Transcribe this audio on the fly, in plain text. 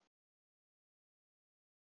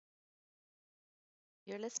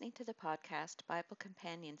You're listening to the podcast Bible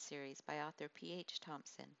Companion series by author P.H.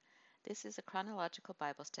 Thompson. This is a chronological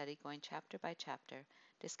Bible study going chapter by chapter,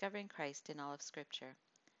 discovering Christ in all of Scripture.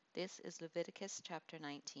 This is Leviticus Chapter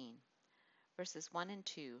 19, verses 1 and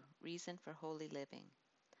 2, Reason for Holy Living.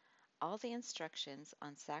 All the instructions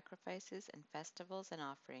on sacrifices and festivals and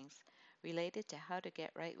offerings related to how to get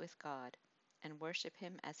right with God and worship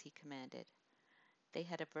Him as He commanded. They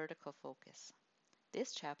had a vertical focus.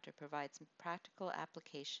 This chapter provides practical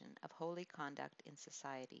application of holy conduct in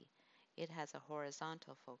society. It has a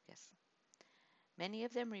horizontal focus. Many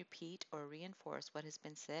of them repeat or reinforce what has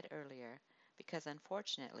been said earlier because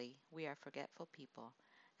unfortunately we are forgetful people,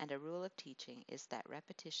 and a rule of teaching is that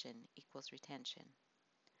repetition equals retention.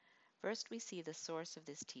 First, we see the source of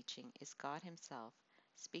this teaching is God Himself,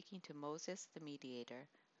 speaking to Moses the mediator,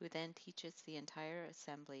 who then teaches the entire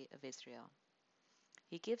assembly of Israel.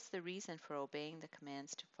 He gives the reason for obeying the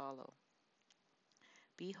commands to follow.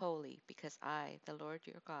 Be holy, because I, the Lord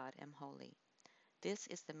your God, am holy. This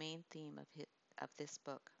is the main theme of this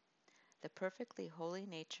book. The perfectly holy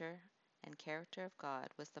nature and character of God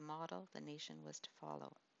was the model the nation was to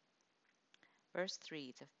follow. Verse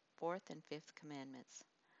 3, the fourth and fifth commandments.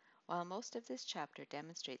 While most of this chapter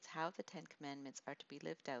demonstrates how the Ten Commandments are to be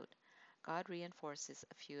lived out, God reinforces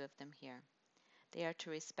a few of them here. They are to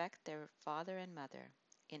respect their father and mother.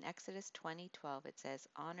 In Exodus 20:12 it says,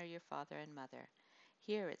 "Honor your father and mother."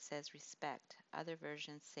 Here it says respect. Other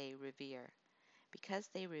versions say revere. Because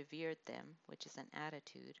they revered them, which is an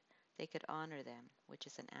attitude, they could honor them, which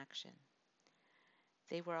is an action.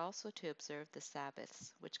 They were also to observe the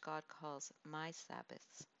Sabbaths, which God calls my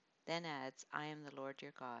Sabbaths, then adds, I am the Lord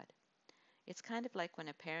your God. It's kind of like when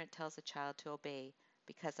a parent tells a child to obey,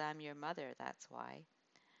 because I'm your mother, that's why.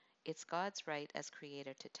 It's God's right as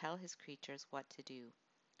creator to tell his creatures what to do.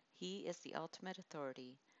 He is the ultimate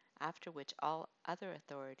authority, after which all other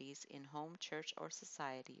authorities in home, church, or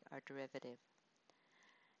society are derivative.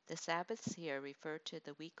 The Sabbaths here refer to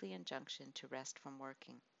the weekly injunction to rest from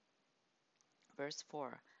working. Verse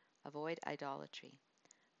 4, avoid idolatry.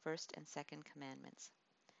 First and second commandments.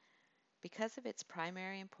 Because of its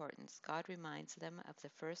primary importance, God reminds them of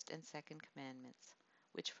the first and second commandments,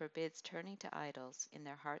 which forbids turning to idols in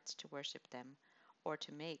their hearts to worship them, or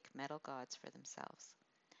to make metal gods for themselves.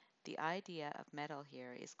 The idea of metal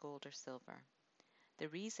here is gold or silver. The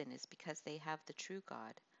reason is because they have the true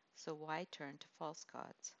God, so why turn to false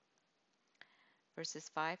gods? Verses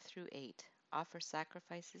 5 through 8 offer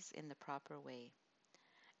sacrifices in the proper way.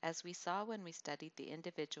 As we saw when we studied the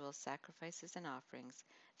individual sacrifices and offerings,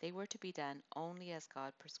 they were to be done only as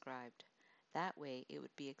God prescribed. That way it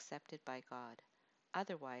would be accepted by God.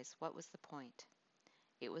 Otherwise, what was the point?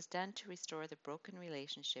 It was done to restore the broken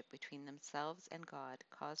relationship between themselves and God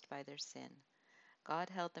caused by their sin.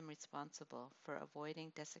 God held them responsible for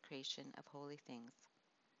avoiding desecration of holy things.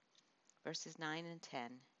 Verses 9 and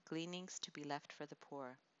 10, gleanings to be left for the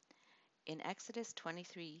poor. In Exodus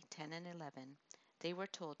 23:10 and 11, they were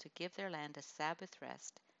told to give their land a Sabbath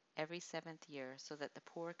rest every seventh year so that the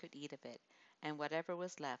poor could eat of it, and whatever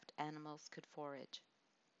was left, animals could forage.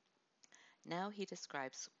 Now he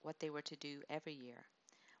describes what they were to do every year.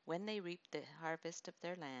 When they reaped the harvest of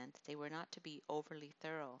their land, they were not to be overly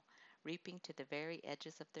thorough, reaping to the very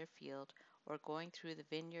edges of their field, or going through the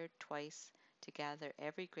vineyard twice to gather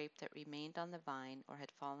every grape that remained on the vine or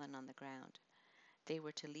had fallen on the ground. They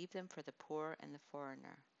were to leave them for the poor and the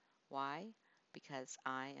foreigner. Why? Because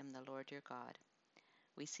I am the Lord your God.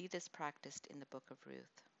 We see this practiced in the book of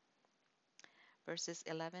Ruth. Verses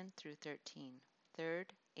 11 through 13,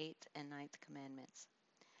 third, eighth, and ninth commandments.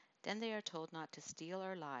 Then they are told not to steal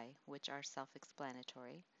or lie, which are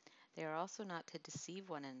self-explanatory. They are also not to deceive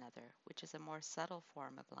one another, which is a more subtle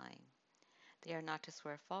form of lying. They are not to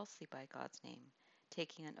swear falsely by God's name,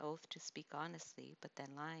 taking an oath to speak honestly, but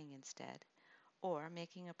then lying instead, or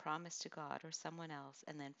making a promise to God or someone else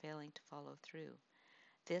and then failing to follow through.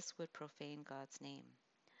 This would profane God's name.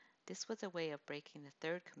 This was a way of breaking the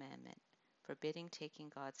third commandment, forbidding taking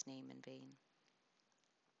God's name in vain.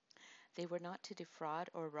 They were not to defraud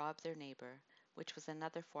or rob their neighbor, which was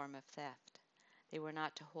another form of theft. They were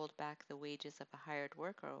not to hold back the wages of a hired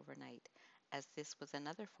worker overnight, as this was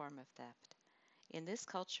another form of theft. In this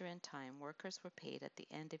culture and time, workers were paid at the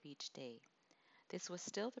end of each day. This was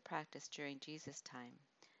still the practice during Jesus' time.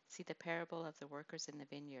 See the parable of the workers in the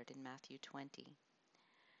vineyard in Matthew 20.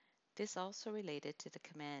 This also related to the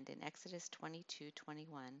command in Exodus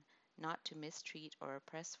 22:21 not to mistreat or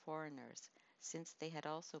oppress foreigners, since they had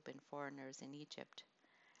also been foreigners in Egypt.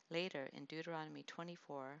 Later, in Deuteronomy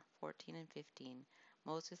 24:14 and 15,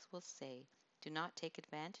 Moses will say, "Do not take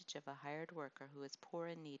advantage of a hired worker who is poor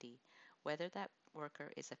and needy, whether that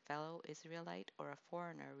worker is a fellow Israelite or a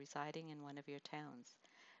foreigner residing in one of your towns.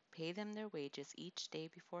 Pay them their wages each day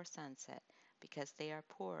before sunset, because they are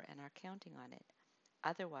poor and are counting on it.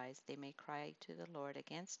 Otherwise, they may cry to the Lord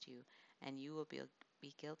against you, and you will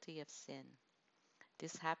be guilty of sin.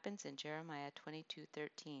 This happens in Jeremiah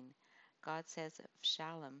 22:13. God says of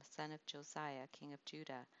Shallum, son of Josiah, king of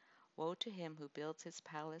Judah, "Woe to him who builds his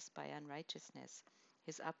palace by unrighteousness,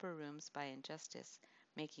 his upper rooms by injustice,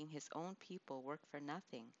 making his own people work for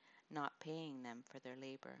nothing, not paying them for their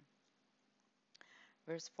labor."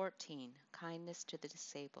 Verse 14, kindness to the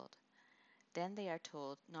disabled. Then they are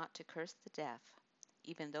told not to curse the deaf,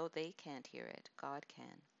 even though they can't hear it, God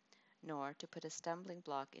can, nor to put a stumbling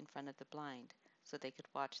block in front of the blind, so they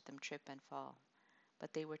could watch them trip and fall.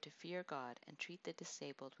 But they were to fear God and treat the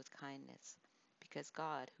disabled with kindness, because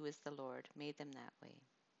God, who is the Lord, made them that way.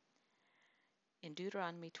 In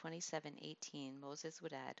Deuteronomy 27:18, Moses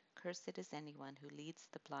would add, "Cursed is anyone who leads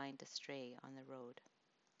the blind astray on the road."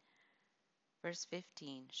 Verse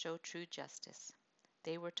 15, show true justice.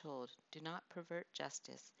 They were told, do not pervert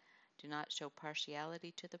justice, do not show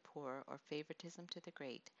partiality to the poor or favoritism to the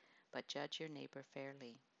great, but judge your neighbor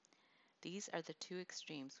fairly. These are the two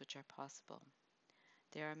extremes which are possible.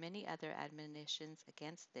 There are many other admonitions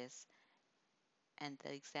against this, and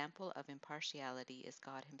the example of impartiality is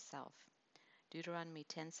God himself. Deuteronomy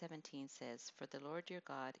 10:17 says, "For the Lord your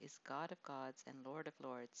God is God of gods and Lord of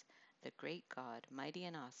lords, the great God, mighty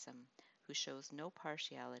and awesome, who shows no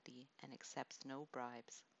partiality and accepts no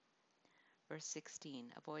bribes." Verse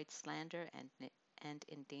 16, avoid slander and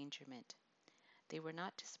endangerment. They were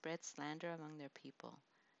not to spread slander among their people.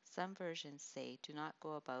 Some versions say, do not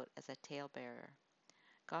go about as a talebearer.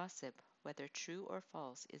 Gossip, whether true or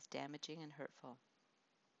false, is damaging and hurtful.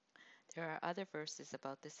 There are other verses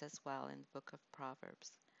about this as well in the book of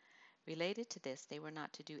Proverbs. Related to this, they were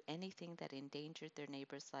not to do anything that endangered their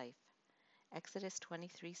neighbor's life. Exodus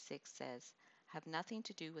 23:6 says, "Have nothing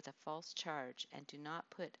to do with a false charge, and do not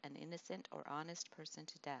put an innocent or honest person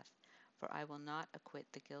to death, for I will not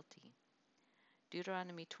acquit the guilty."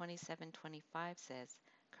 Deuteronomy 27:25 says,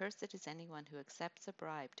 "Cursed is anyone who accepts a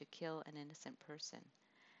bribe to kill an innocent person."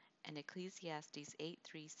 And Ecclesiastes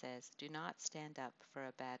 8:3 says, "Do not stand up for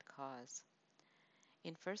a bad cause."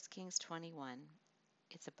 In 1 Kings 21,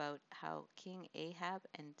 it's about how King Ahab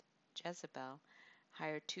and Jezebel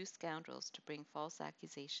hired two scoundrels to bring false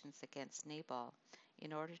accusations against Nabal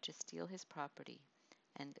in order to steal his property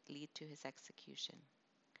and lead to his execution.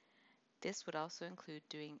 This would also include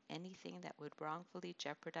doing anything that would wrongfully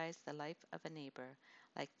jeopardize the life of a neighbor,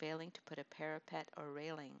 like failing to put a parapet or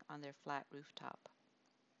railing on their flat rooftop.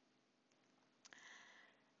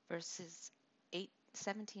 Verses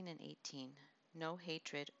 17 and 18, no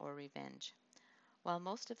hatred or revenge. While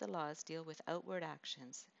most of the laws deal with outward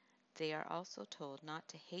actions, they are also told not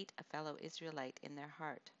to hate a fellow Israelite in their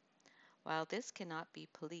heart. While this cannot be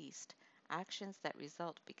policed, actions that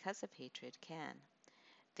result because of hatred can.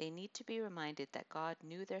 They need to be reminded that God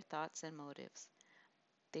knew their thoughts and motives.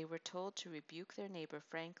 They were told to rebuke their neighbor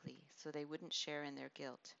frankly so they wouldn't share in their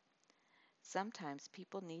guilt. Sometimes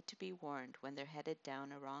people need to be warned when they're headed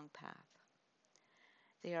down a wrong path.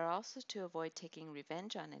 They are also to avoid taking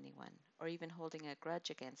revenge on anyone or even holding a grudge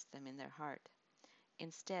against them in their heart.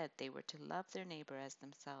 Instead, they were to love their neighbor as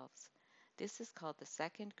themselves. This is called the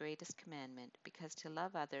second greatest commandment because to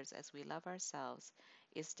love others as we love ourselves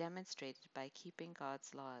is demonstrated by keeping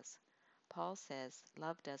God's laws. Paul says,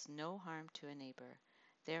 "Love does no harm to a neighbor.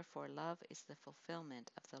 Therefore, love is the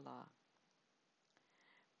fulfillment of the law."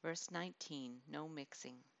 Verse 19, no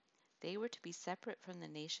mixing. They were to be separate from the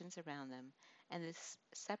nations around them, and this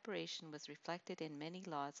separation was reflected in many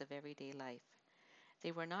laws of everyday life.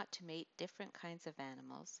 They were not to mate different kinds of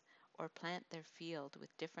animals, or plant their field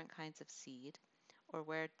with different kinds of seed, or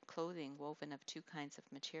wear clothing woven of two kinds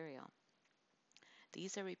of material.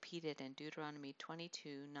 These are repeated in Deuteronomy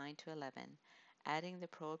 22:9-11, adding the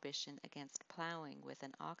prohibition against plowing with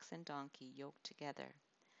an ox and donkey yoked together.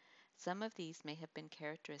 Some of these may have been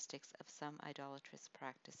characteristics of some idolatrous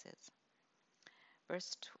practices.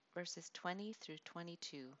 Verses 20 through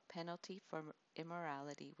 22, penalty for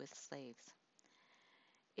immorality with slaves.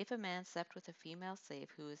 If a man slept with a female slave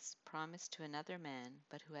who is promised to another man,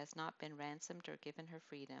 but who has not been ransomed or given her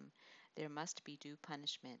freedom, there must be due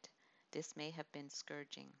punishment. This may have been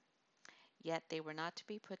scourging. Yet they were not to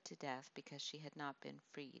be put to death because she had not been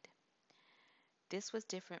freed. This was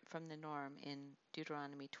different from the norm in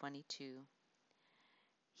Deuteronomy 22.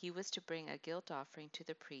 He was to bring a guilt offering to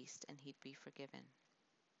the priest and he'd be forgiven.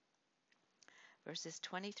 Verses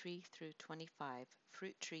 23 through 25,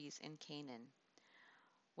 fruit trees in Canaan.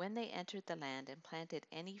 When they entered the land and planted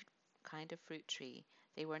any kind of fruit tree,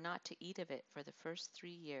 they were not to eat of it for the first 3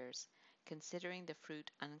 years, considering the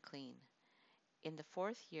fruit unclean. In the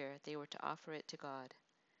 4th year they were to offer it to God.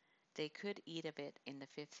 They could eat of it in the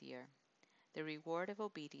 5th year. The reward of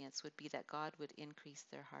obedience would be that God would increase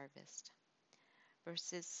their harvest.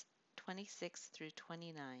 Verses 26 through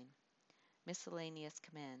 29. Miscellaneous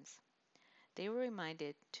commands. They were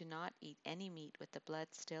reminded to not eat any meat with the blood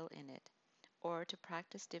still in it, or to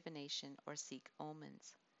practice divination or seek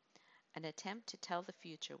omens. An attempt to tell the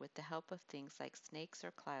future with the help of things like snakes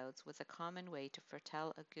or clouds was a common way to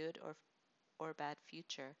foretell a good or bad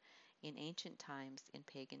future in ancient times in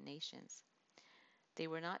pagan nations. They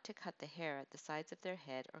were not to cut the hair at the sides of their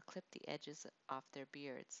head or clip the edges off their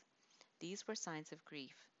beards. These were signs of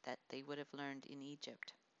grief that they would have learned in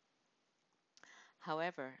Egypt.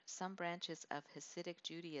 However, some branches of Hasidic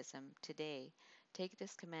Judaism today take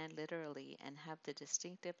this command literally and have the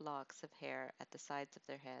distinctive locks of hair at the sides of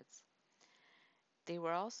their heads. They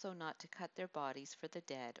were also not to cut their bodies for the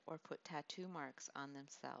dead or put tattoo marks on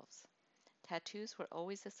themselves. Tattoos were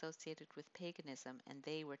always associated with paganism, and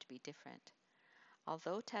they were to be different.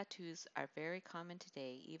 Although tattoos are very common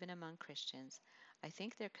today, even among Christians, I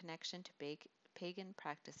think their connection to pagan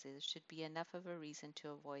practices should be enough of a reason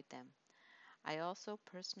to avoid them. I also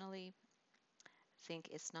personally think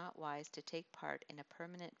it's not wise to take part in a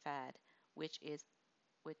permanent fad, which is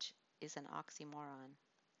an oxymoron.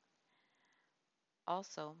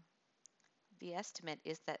 Also, the estimate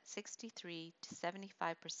is that 63 to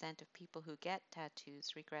 75% of people who get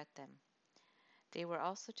tattoos regret them. They were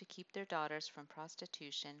also to keep their daughters from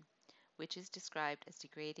prostitution, which is described as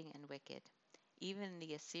degrading and wicked. Even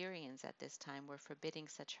the Assyrians at this time were forbidding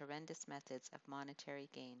such horrendous methods of monetary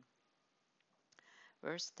gain.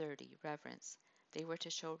 Verse 30, reverence. They were to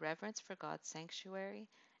show reverence for God's sanctuary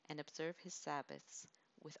and observe his Sabbaths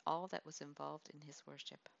with all that was involved in his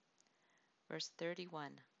worship. Verse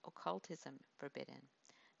 31, occultism forbidden.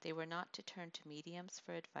 They were not to turn to mediums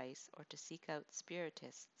for advice or to seek out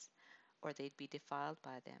spiritists, or they'd be defiled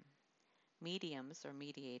by them. Mediums, or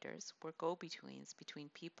mediators, were go-betweens between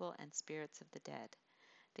people and spirits of the dead.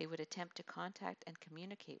 They would attempt to contact and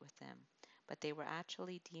communicate with them, but they were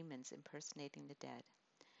actually demons impersonating the dead.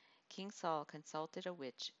 King Saul consulted a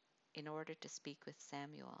witch in order to speak with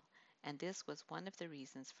Samuel, and this was one of the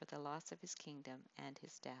reasons for the loss of his kingdom and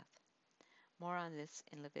his death. More on this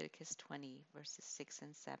in Leviticus 20, verses 6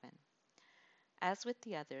 and 7. As with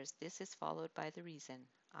the others, this is followed by the reason,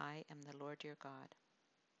 I am the Lord your God.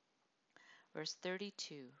 Verse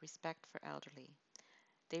 32, respect for elderly.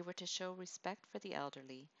 They were to show respect for the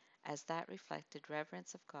elderly, as that reflected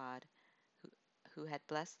reverence of God, who had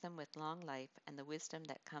blessed them with long life and the wisdom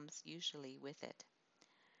that comes usually with it.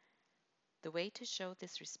 The way to show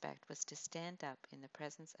this respect was to stand up in the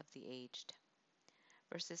presence of the aged.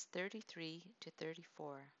 Verses 33 to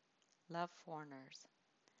 34, love foreigners.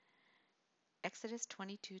 Exodus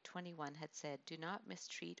 22:21 had said, do not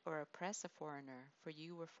mistreat or oppress a foreigner, for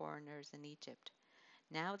you were foreigners in Egypt.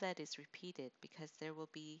 Now that is repeated because there will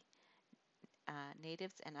be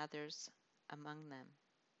natives and others among them.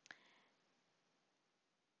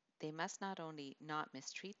 They must not only not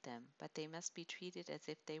mistreat them, but they must be treated as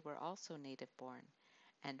if they were also native born.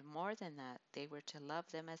 And more than that, they were to love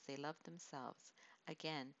them as they loved themselves,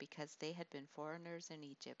 again, because they had been foreigners in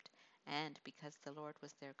Egypt, and because the Lord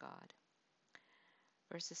was their God.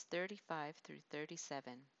 Verses 35 through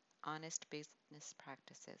 37, honest business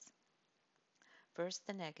practices. First,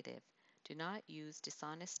 the negative. Do not use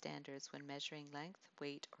dishonest standards when measuring length,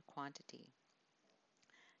 weight, or quantity.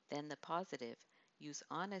 Then the positive. Use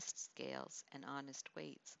honest scales and honest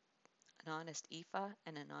weights, an honest ephah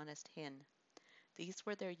and an honest hin. These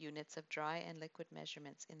were their units of dry and liquid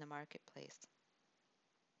measurements in the marketplace.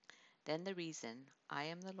 Then the reason, I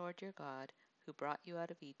am the Lord your God, who brought you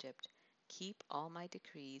out of Egypt. Keep all my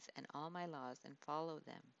decrees and all my laws and follow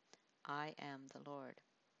them. I am the Lord.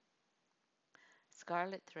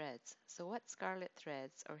 Scarlet threads. So what scarlet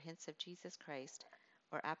threads, or hints of Jesus Christ,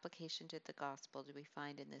 or application to the gospel do we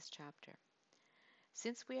find in this chapter?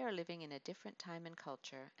 Since we are living in a different time and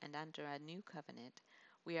culture and under a new covenant,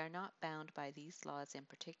 we are not bound by these laws in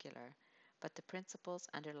particular, but the principles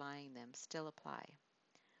underlying them still apply.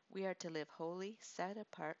 We are to live holy,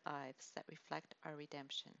 set-apart lives that reflect our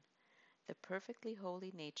redemption. The perfectly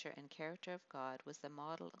holy nature and character of God was the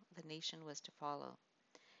model the nation was to follow.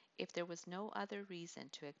 If there was no other reason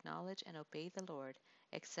to acknowledge and obey the Lord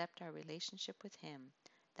except our relationship with Him,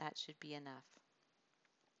 that should be enough.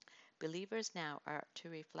 Believers now are to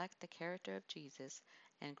reflect the character of Jesus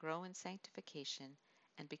and grow in sanctification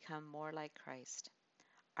and become more like Christ.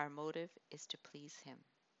 Our motive is to please Him.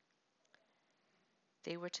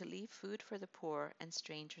 They were to leave food for the poor and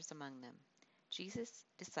strangers among them. Jesus'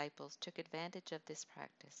 disciples took advantage of this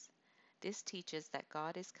practice. This teaches that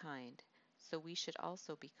God is kind, so we should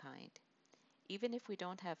also be kind. Even if we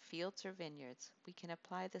don't have fields or vineyards, we can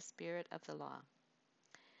apply the spirit of the law.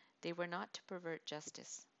 They were not to pervert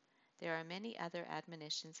justice. There are many other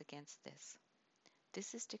admonitions against this.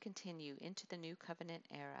 This is to continue into the New Covenant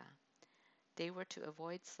era. They were to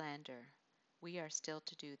avoid slander. We are still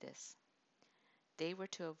to do this. They were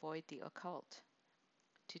to avoid the occult.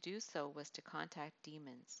 To do so was to contact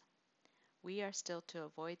demons. We are still to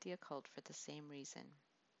avoid the occult for the same reason.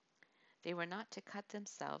 They were not to cut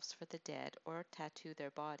themselves for the dead or tattoo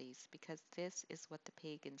their bodies, because this is what the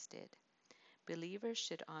pagans did. Believers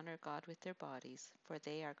should honor God with their bodies, for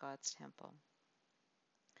they are God's temple.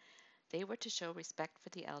 They were to show respect for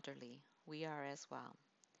the elderly. We are as well.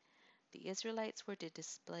 The Israelites were to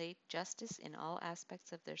display justice in all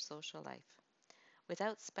aspects of their social life.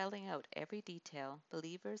 Without spelling out every detail,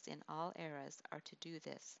 believers in all eras are to do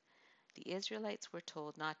this. The Israelites were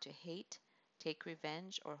told not to hate, take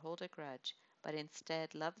revenge, or hold a grudge, but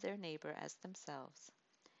instead love their neighbor as themselves.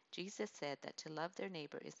 Jesus said that to love their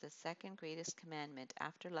neighbor is the second greatest commandment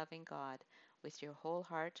after loving God with your whole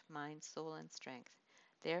heart, mind, soul, and strength.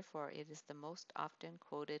 Therefore, it is the most often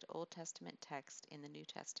quoted Old Testament text in the New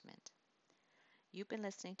Testament. You've been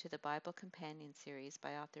listening to the Bible Companion series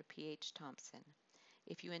by author P.H. Thompson.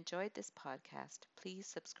 If you enjoyed this podcast, please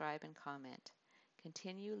subscribe and comment.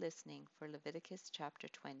 Continue listening for Leviticus chapter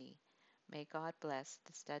 20. May God bless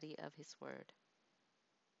the study of His Word.